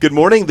Good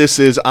morning. This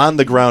is On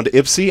the Ground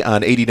Ypsi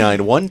on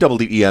 89.1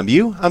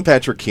 WEMU. I'm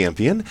Patrick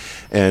Campion,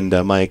 and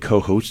my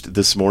co-host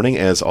this morning,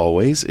 as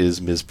always, is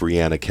Ms.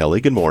 Brianna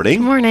Kelly. Good morning.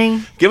 Good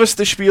morning. Give us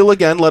the spiel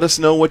again. Let us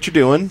know what you're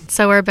doing.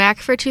 So we're back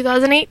for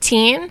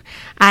 2018.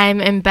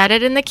 I'm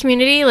embedded in the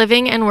community,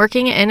 living and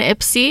working in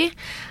Ypsi.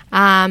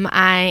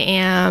 I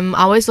am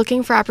always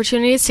looking for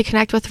opportunities to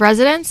connect with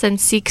residents and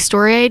seek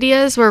story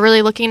ideas. We're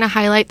really looking to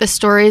highlight the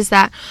stories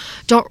that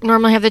don't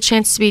normally have the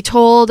chance to be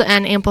told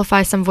and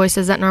amplify some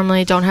voices that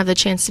normally don't have the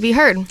chance to be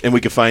heard. And we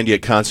can find you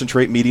at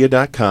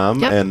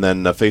concentratemedia.com, Yep. and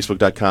then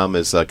facebook.com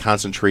is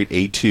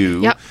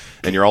concentratea2. Yep.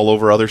 And you're all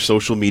over other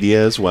social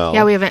media as well.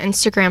 Yeah, we have an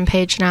Instagram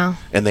page now.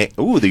 And they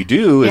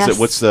do. Is Yes.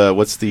 it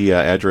what's the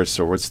address,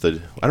 or what's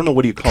the, I don't know,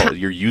 what do you call it?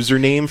 Your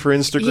username for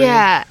Instagram?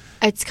 Yeah,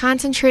 it's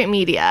Concentrate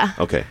Media.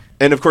 Okay.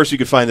 And, of course, you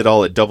can find it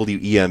all at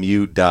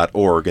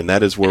WEMU.org, and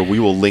that is where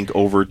we will link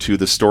over to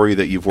the story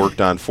that you've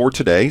worked on for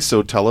today.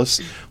 So tell us,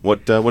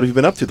 what have you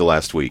been up to the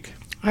last week?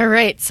 All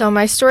right, so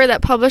my story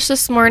that published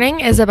this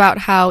morning is about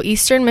how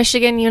Eastern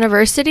Michigan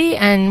University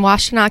and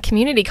Washtenaw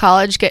Community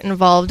College get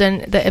involved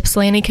in the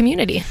Ypsilanti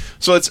community.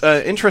 So it's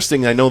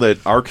interesting. I know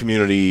that our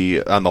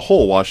community, on the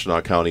whole,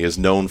 Washtenaw County, is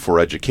known for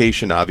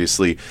education.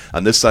 Obviously,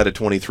 on this side of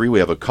 23, we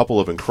have a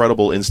couple of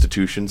incredible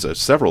institutions,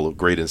 several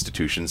great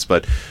institutions,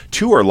 but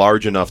two are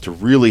large enough to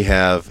really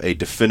have a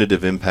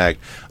definitive impact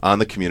on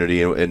the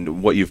community.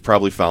 And what you've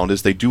probably found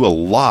is they do a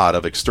lot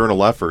of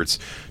external efforts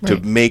to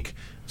make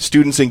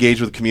students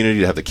engage with the community,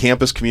 to have the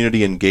campus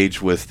community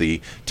engage with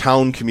the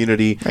town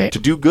community, to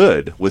do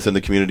good within the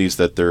communities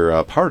that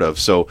they're part of.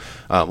 So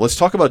let's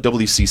talk about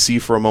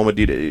WCC for a moment.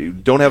 You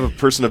don't have a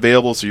person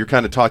available, so you're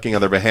kind of talking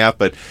on their behalf,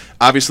 but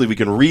obviously we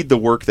can read the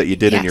work that you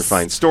did in your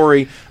fine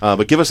story,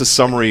 but give us a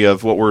summary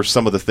of what were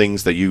some of the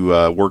things that you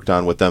worked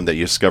on with them that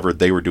you discovered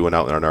they were doing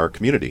out in our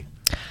community.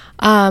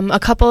 A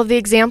couple of the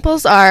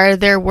examples are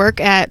their work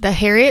at the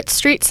Harriet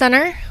Street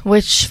Center,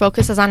 which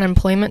focuses on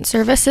employment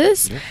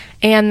services,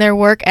 and their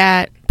work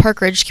at Park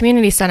Ridge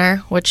Community Center,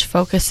 which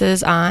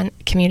focuses on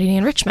community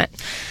enrichment.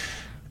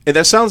 And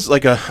that sounds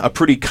like a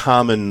pretty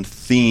common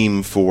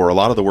theme for a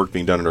lot of the work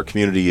being done in our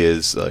community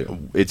is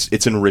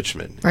it's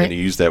enrichment. Right. And you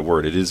use that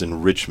word. It is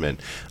enrichment.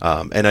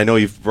 And I know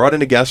you've brought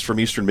in a guest from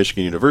Eastern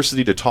Michigan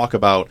University to talk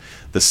about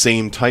the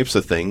same types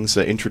of things.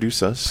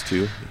 Introduce us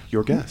to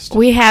your guest.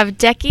 We have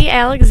Decky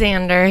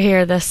Alexander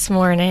here this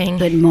morning.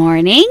 Good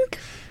morning.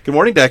 Good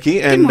morning,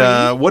 Decky. And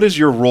morning. what is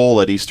your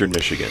role at Eastern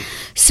Michigan?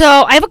 So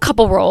I have a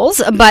couple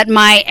roles, but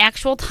my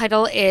actual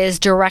title is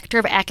Director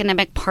of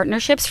Academic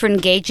Partnerships for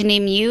Engage in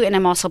EMU, and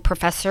I'm also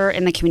professor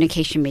in the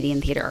Communication, Media,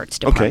 and Theater Arts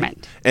Department.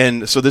 Okay.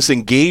 And so this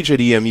Engage at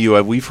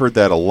EMU, we've heard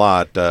that a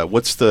lot.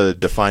 What's the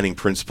defining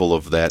principle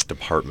of that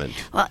department?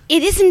 Well,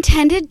 it is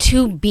intended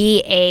to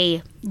be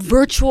a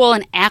virtual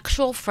and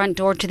actual front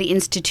door to the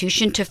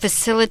institution to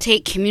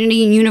facilitate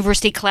community and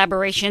university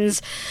collaborations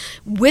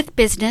with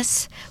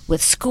business,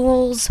 with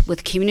schools,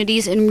 with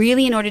communities, and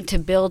really in order to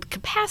build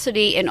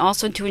capacity and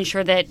also to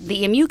ensure that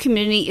the EMU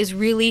community is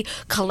really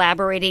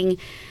collaborating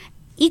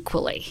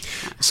equally.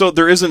 So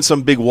there isn't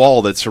some big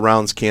wall that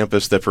surrounds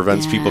campus that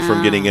prevents people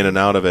from getting in and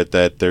out of it,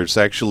 that there's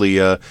actually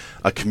a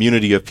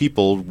community of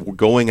people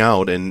going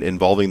out and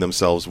involving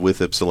themselves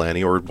with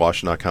Ypsilanti or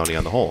Washtenaw County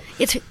on the whole.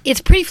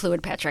 It's pretty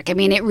fluid, Patrick. I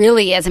mean, it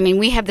really is. I mean,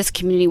 we have this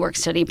community work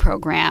study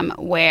program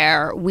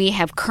where we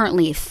have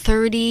currently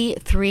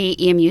 33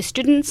 EMU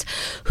students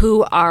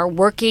who are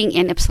working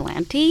in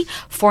Ypsilanti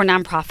for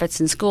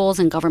nonprofits and schools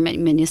and government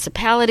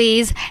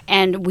municipalities,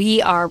 and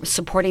we are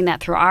supporting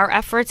that through our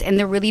efforts, and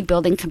they're really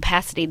building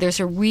capacity. There's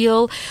a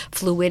real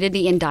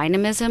fluidity and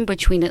dynamism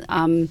between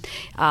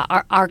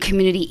our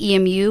community,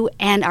 EMU,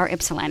 and our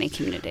Ypsilanti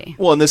community.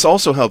 Well, and this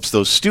also helps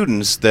those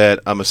students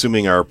that I'm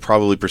assuming are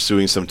probably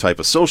pursuing some type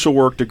of social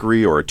work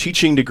degree or a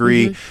teaching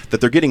degree,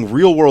 that they're getting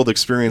real world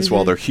experience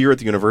while they're here at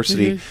the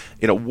university.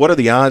 You know, what are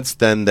the odds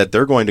then that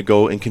they're going to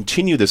go and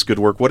continue this good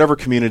work, whatever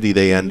community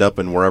they end up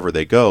in, wherever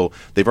they go?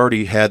 They've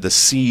already had the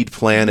seed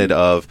planted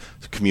of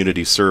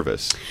community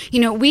service. You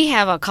know, we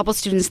have a couple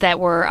students that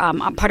were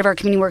part of our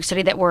community work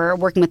study that were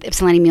working with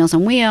Ypsilanti Meals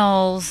on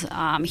Wheels,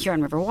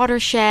 Huron River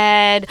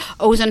Watershed,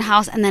 Ozone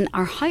House, and then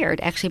are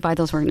hired actually by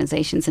those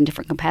organizations in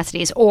different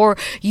capacities or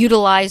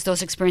utilize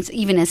those experiences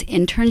even as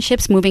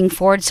internships moving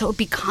forward. So it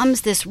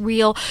becomes this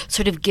real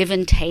sort of give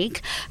and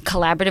take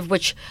collaborative,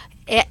 which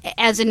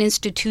as an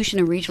institution,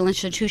 a regional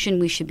institution,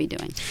 we should be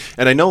doing.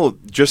 And I know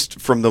just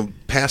from the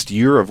past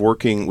year of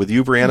working with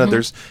you,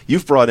 Brianna,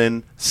 you've brought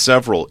in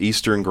several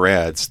Eastern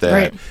grads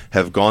that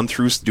have gone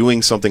through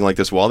doing something like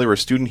this while they were a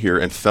student here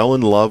and fell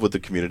in love with the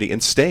community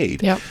and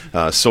stayed.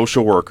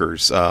 Social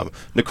workers.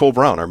 Nicole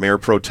Brown, our mayor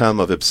pro tem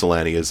of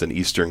Ypsilanti, is an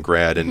Eastern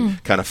grad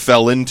and kind of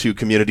fell into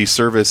community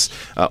service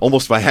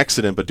almost by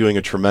accident, but doing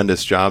a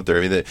tremendous job there.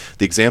 I mean,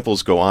 the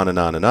examples go on and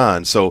on and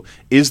on. So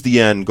is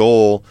the end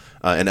goal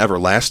an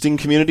everlasting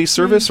community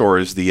service, or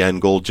is the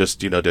end goal just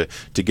to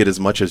get as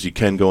much as you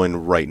can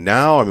going right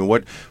now? I mean,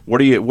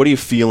 what are you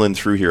feeling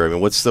through here? I mean,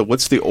 what's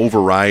the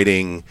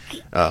overriding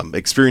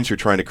experience you're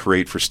trying to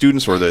create for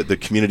students, or the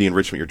community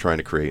enrichment you're trying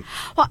to create?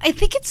 Well, I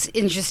think it's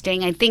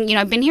interesting. I think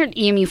I've been here at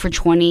EMU for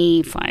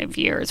 25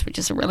 years, which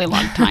is a really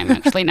long time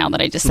actually. Now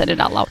that I just said it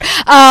out loud,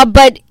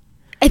 but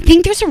I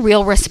think there's a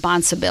real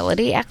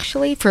responsibility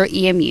actually for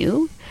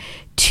EMU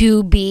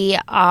to be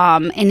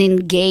an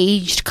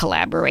engaged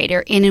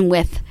collaborator in and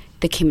with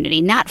the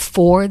community, not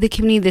for the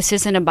community. This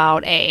isn't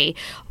about an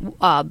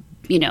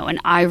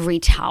ivory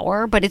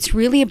tower, but it's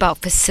really about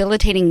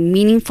facilitating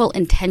meaningful,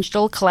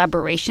 intentional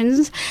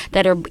collaborations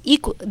that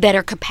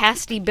are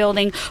capacity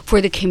building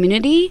for the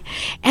community,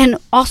 and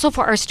also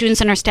for our students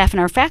and our staff and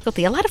our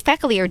faculty. A lot of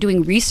faculty are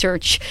doing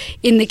research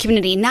in the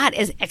community, not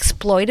as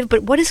exploitive,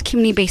 but what is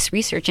community-based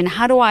research, and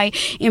how do I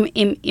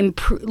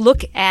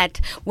look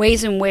at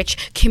ways in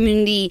which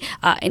community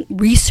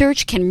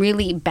research can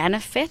really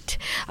benefit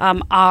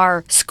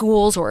our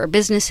schools or our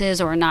businesses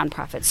or our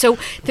nonprofits. So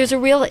there's a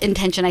real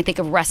intention, I think,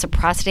 of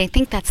reciprocity. I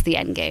think that's the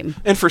end game.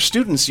 And for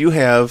students, you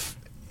have,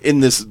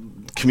 in this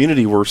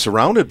community we're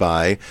surrounded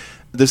by,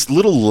 this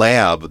little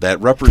lab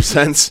that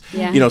represents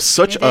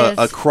such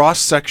a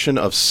cross-section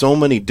of so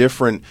many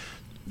different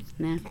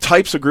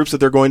types of groups that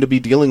they're going to be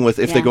dealing with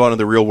if they go out in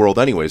the real world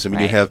anyways. I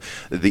mean, you have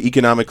the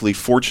economically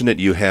fortunate,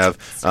 you have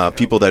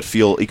people that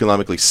feel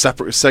economically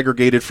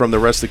segregated from the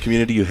rest of the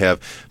community, you have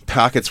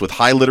pockets with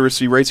high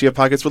literacy rates, you have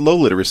pockets with low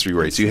literacy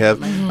rates, you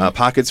have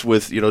pockets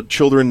with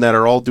children that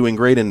are all doing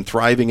great and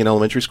thriving in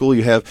elementary school,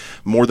 you have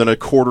more than a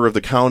quarter of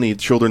the county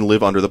children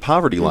live under the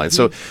poverty line.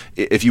 So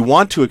if you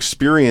want to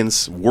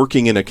experience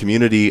working in a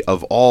community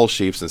of all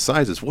shapes and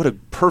sizes, what a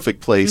perfect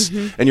place.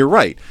 And you're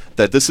right,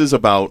 that this is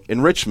about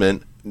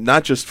enrichment,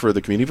 not just for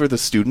the community, for the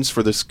students,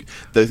 for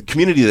the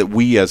community that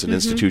we as an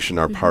institution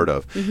are part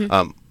of.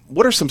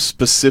 What are some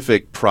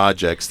specific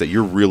projects that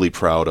you're really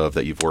proud of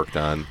that you've worked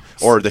on,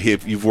 or that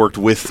you've worked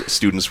with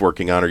students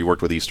working on, or you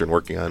worked with Eastern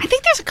working on? I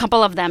think there's a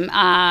couple of them.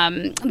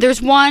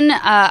 There's one,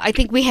 I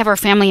think we have our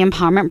Family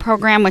Empowerment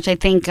Program, which I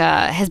think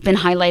has been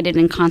highlighted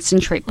in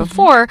Concentrate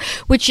before,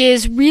 which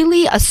is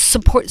really a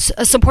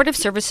supportive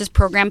services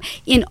program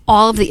in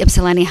all of the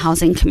Ypsilanti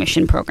Housing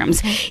Commission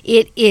programs.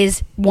 It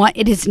is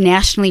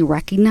nationally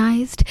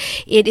recognized.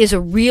 It is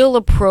a real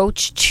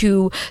approach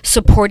to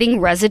supporting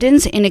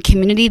residents in a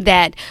community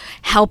that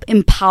help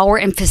empower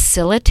and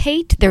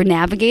facilitate their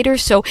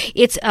navigators. So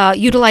it's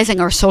utilizing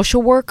our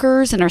social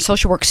workers and our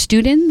social work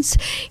students.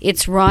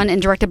 It's run and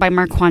directed by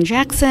Marquand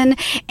Jackson,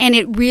 and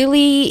it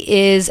really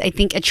is, I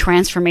think, a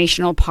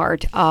transformational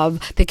part of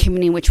the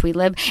community in which we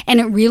live, and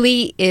it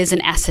really is an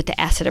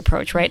asset-to-asset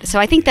approach, right? So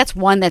I think that's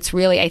one that's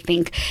really, I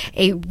think,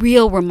 a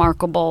real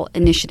remarkable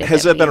initiative.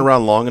 Has that been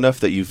around long enough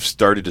that you've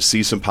started to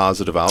see some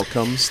positive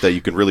outcomes, that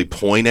you can really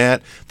point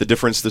at the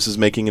difference this is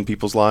making in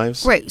people's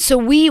lives? Right. So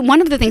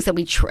one of the things that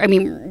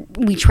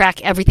we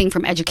track everything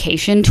from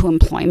education to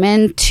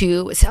employment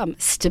to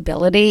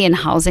stability and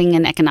housing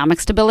and economic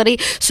stability.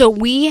 So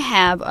we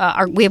have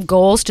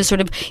goals to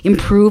sort of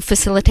improve,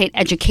 facilitate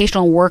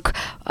educational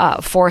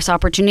workforce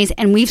opportunities,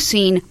 and we've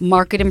seen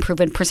market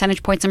improvement,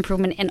 percentage points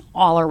improvement in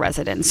all our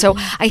residents. So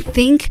I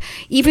think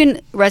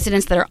even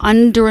residents that are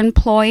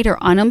underemployed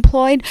or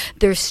unemployed,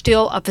 there's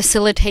still a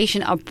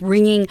facilitation of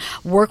bringing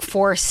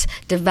workforce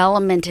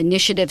development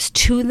initiatives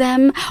to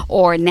them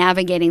or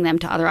navigating them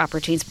to other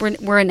opportunities.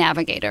 We're a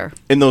navigator.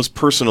 In those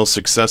personal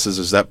successes,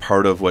 is that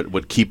part of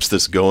what keeps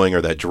this going,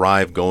 or that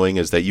drive going,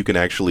 is that you can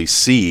actually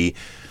see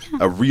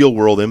a real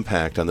world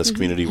impact on this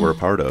community we're a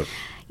part of?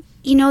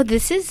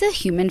 This is a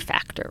human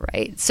factor,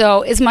 right?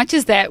 So as much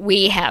as that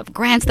we have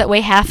grants that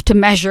we have to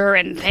measure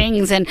and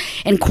things and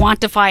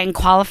quantify and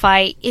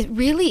qualify, it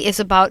really is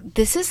about,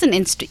 this is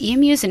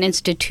EMU is an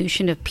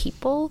institution of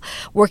people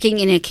working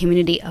in a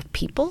community of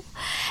people.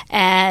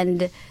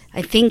 And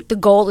I think the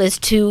goal is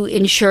to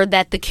ensure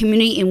that the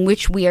community in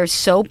which we are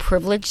so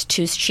privileged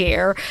to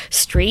share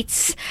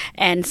streets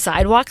and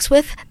sidewalks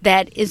with,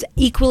 that is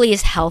equally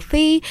as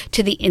healthy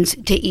to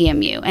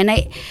EMU.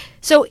 And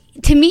so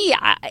to me,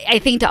 I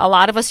think to a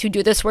lot of us who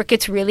do this work,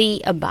 it's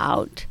really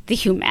about the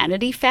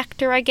humanity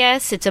factor, I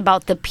guess. It's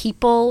about the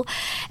people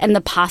and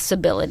the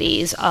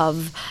possibilities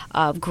of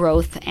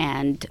growth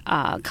and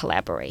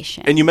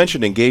collaboration. And you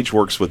mentioned Engage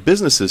works with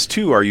businesses,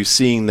 too. Are you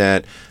seeing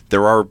that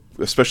there are,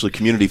 especially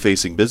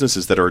community-facing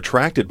businesses, that are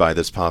attracted by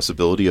this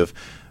possibility of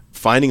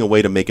finding a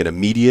way to make an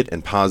immediate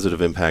and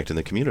positive impact in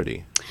the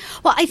community?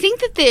 Well, I think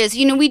that there's,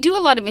 we do a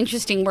lot of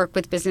interesting work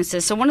with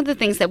businesses. So one of the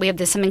things that we have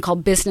is something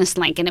called Business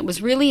Link, and it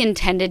was really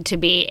intended to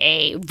be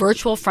a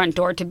virtual front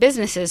door to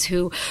businesses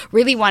who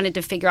really wanted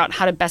to figure out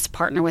how to best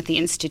partner with the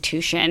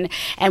institution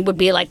and would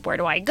be like, where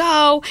do I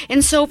go?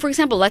 And so, for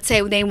example, let's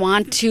say they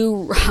want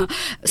to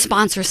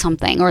sponsor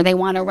something, or they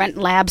want to rent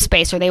lab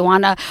space, or they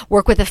want to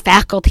work with a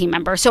faculty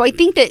member. So I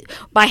think that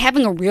by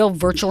having a real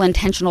virtual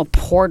intentional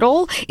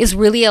portal is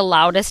really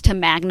allowed us helps to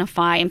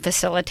magnify and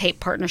facilitate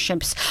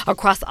partnerships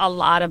across a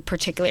lot of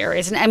particular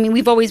areas. And I mean,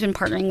 we've always been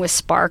partnering with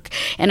Spark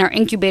and our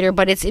incubator,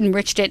 but it's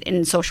enriched it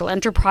in social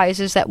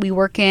enterprises that we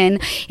work in.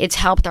 It's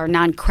helped our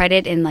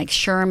non-credit in like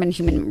SHRM and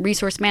human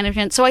resource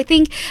management. So I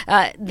think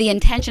the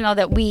intentional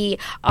that we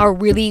are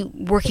really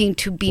working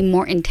to be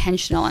more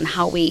intentional in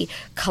how we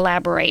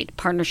collaborate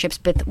partnerships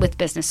with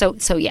business.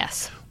 So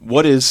yes.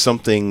 What is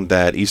something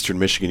that Eastern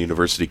Michigan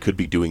University could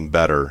be doing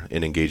better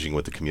in engaging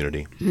with the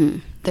community?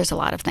 There's a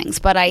lot of things,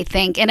 but I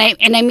think, and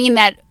I mean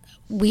that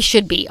we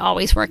should be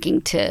always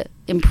working to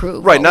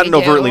improve. Right, not an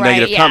overtly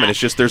negative comment. It's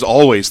just there's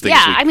always things.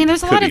 Yeah, I mean,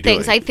 there's a lot of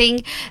things. I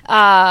think,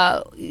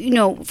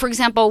 for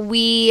example,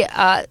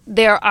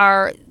 there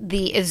are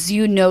as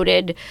you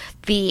noted,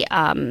 the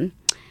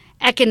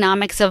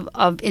economics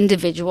of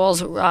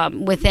individuals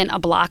within a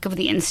block of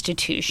the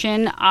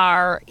institution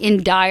are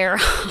in dire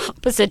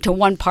opposite to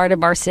one part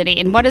of our city.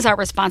 And what is our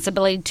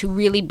responsibility to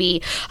really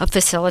be a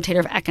facilitator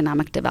of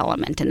economic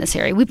development in this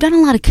area? We've done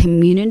a lot of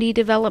community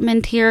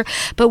development here,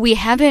 but we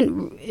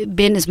haven't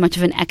been as much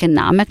of an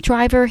economic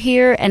driver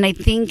here. And I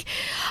think,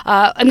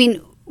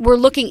 we're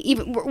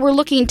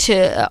looking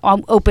to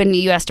open.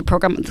 You asked a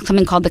program,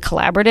 something called the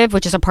Collaborative,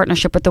 which is a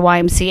partnership with the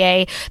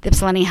YMCA, the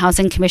Ypsilanti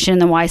Housing Commission,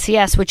 and the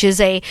YCS, which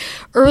is a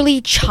early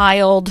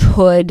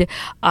childhood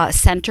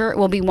center. It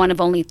will be one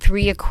of only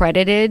 3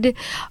 accredited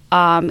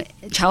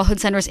childhood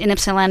centers in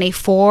Ypsilanti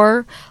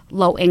for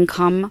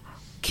low-income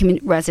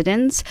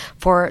residents,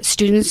 for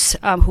students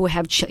who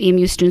have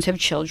EMU students who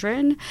have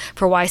children,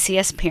 for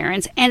YCS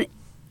parents, and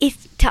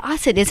to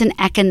us it is an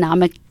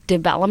economic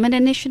development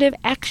initiative,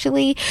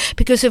 actually,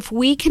 because if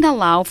we can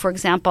allow, for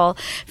example,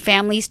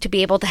 families to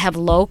be able to have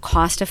low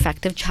cost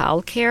effective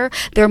childcare,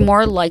 they're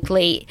more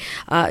likely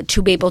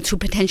to be able to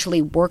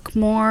potentially work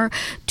more,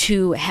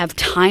 to have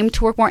time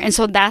to work more. And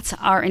so that's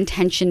our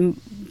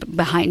intention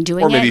behind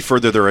doing it. Or maybe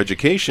further their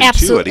education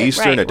too at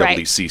Eastern, at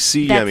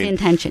WCC. That's the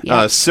intention.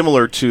 Yeah.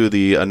 Similar to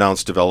the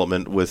announced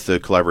development with the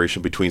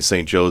collaboration between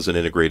St. Joe's and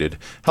Integrated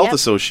Health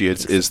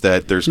Associates is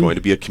that there's going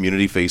to be a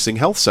community-facing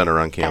health center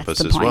on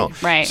campus as well.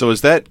 Right. So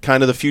is that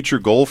kind of the future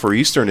goal for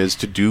Eastern, is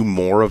to do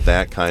more of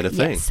that kind of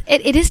thing? Yes.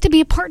 It is to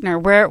be a partner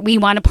where we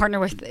want to partner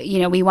with,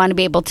 we want to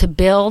be able to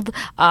build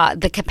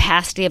the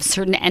capacity of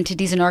certain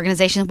entities and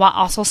organizations while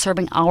also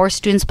serving our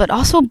students, but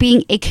also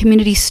being a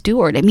community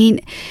steward. I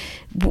mean,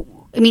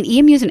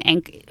 EMU is an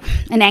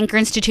anchor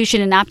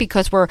institution, and not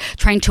because we're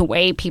trying to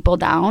weigh people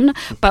down,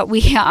 but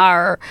we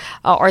are,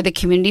 or the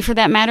community for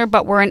that matter,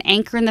 but we're an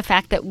anchor in the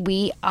fact that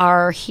we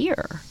are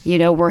here.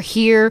 We're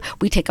here.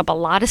 We take up a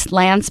lot of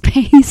land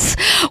space.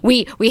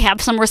 We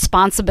have some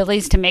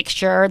responsibilities to make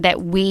sure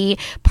that we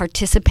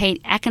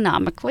participate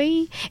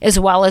economically as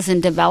well as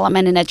in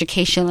development and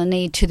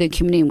educationally to the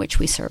community in which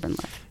we serve and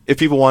live. If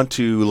people want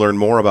to learn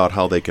more about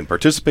how they can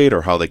participate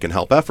or how they can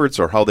help efforts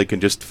or how they can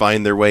just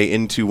find their way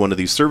into one of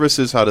these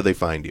services, how do they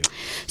find you?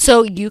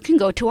 So you can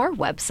go to our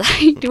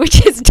website,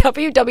 which is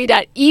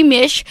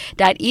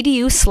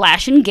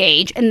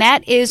www.emish.edu/engage, and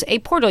that is a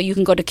portal. You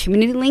can go to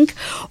Community Link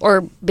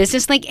or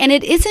Business Link, and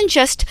it isn't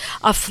just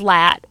a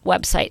flat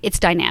website. It's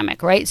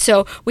dynamic, right?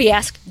 So we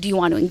ask, do you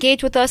want to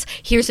engage with us?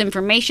 Here's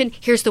information.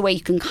 Here's the way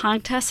you can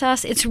contact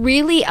us. It's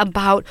really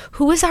about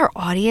who is our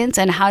audience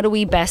and how do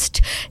we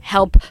best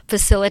help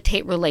facilitate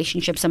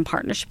relationships and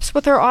partnerships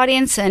with our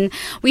audience. And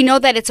we know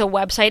that it's a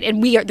website,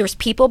 and there's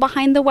people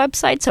behind the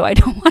website, so I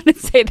don't want to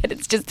say that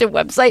it's just a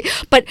website,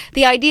 but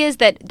the idea is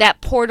that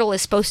portal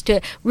is supposed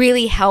to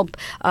really help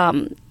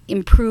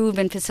improve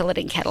and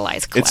facilitate and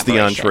catalyze collaboration. It's the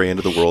entree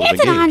into the world of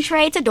Engage. It's an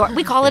entree. It's a door.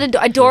 We call it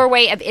a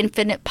doorway of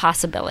infinite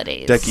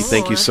possibilities. Decky,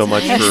 thank you so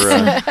much for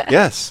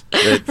yes.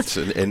 It's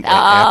an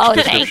apt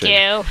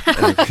description.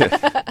 Thank you.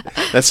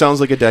 That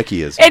sounds like a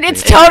Decky is. And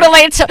it's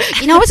totally.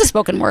 I was a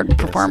spoken word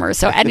performer,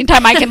 so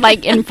anytime I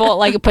can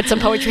put some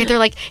poetry, they're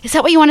like, "Is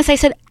that what you want to say?" I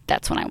said,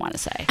 "That's what I want to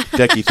say."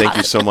 Decky, thank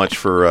you so much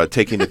for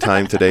taking the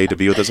time today to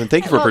be with us, and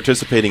thank you for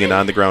participating in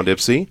On the Ground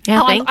IPSI.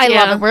 Yeah, I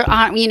love it. We're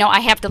I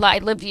have to lie. I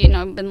live.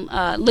 I've been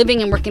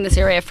living and working in this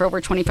area for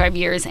over 25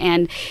 years,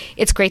 and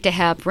it's great to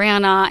have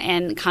Brianna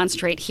and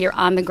Concentrate here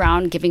on the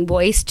ground, giving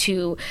voice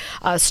to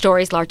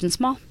stories large and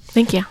small.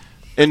 Thank you.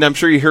 And I'm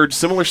sure you heard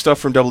similar stuff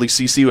from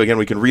WCC. Again,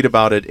 we can read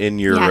about it in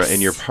your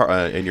in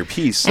your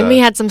piece. And we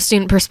had some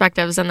student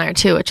perspectives in there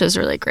too, which is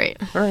really great.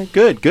 All right,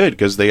 good,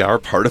 because they are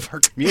part of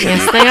our community.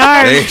 Yes, they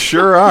are. They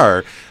sure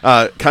are.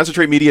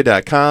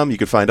 ConcentrateMedia.com. You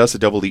can find us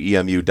at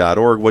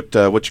WEMU.org. What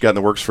you got in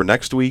the works for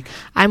next week?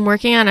 I'm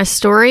working on a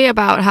story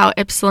about how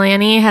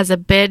Ypsilanti has a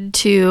bid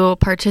to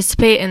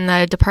participate in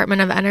the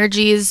Department of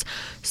Energy's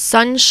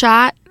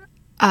Sunshot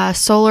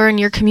Solar in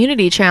Your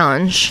Community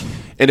Challenge.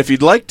 And if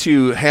you'd like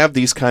to have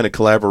these kind of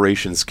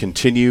collaborations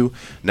continue,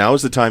 now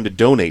is the time to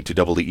donate to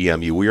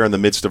WEMU. We are in the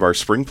midst of our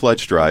Spring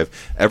Pledge Drive.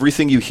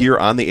 Everything you hear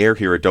on the air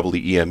here at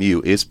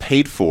WEMU is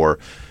paid for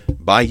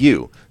by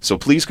you. So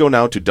please go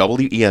now to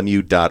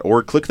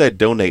WEMU.org, click that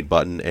donate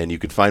button, and you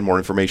can find more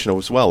information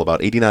as well about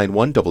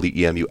 89.1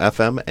 WEMU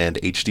FM and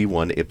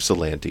HD1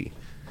 Ypsilanti.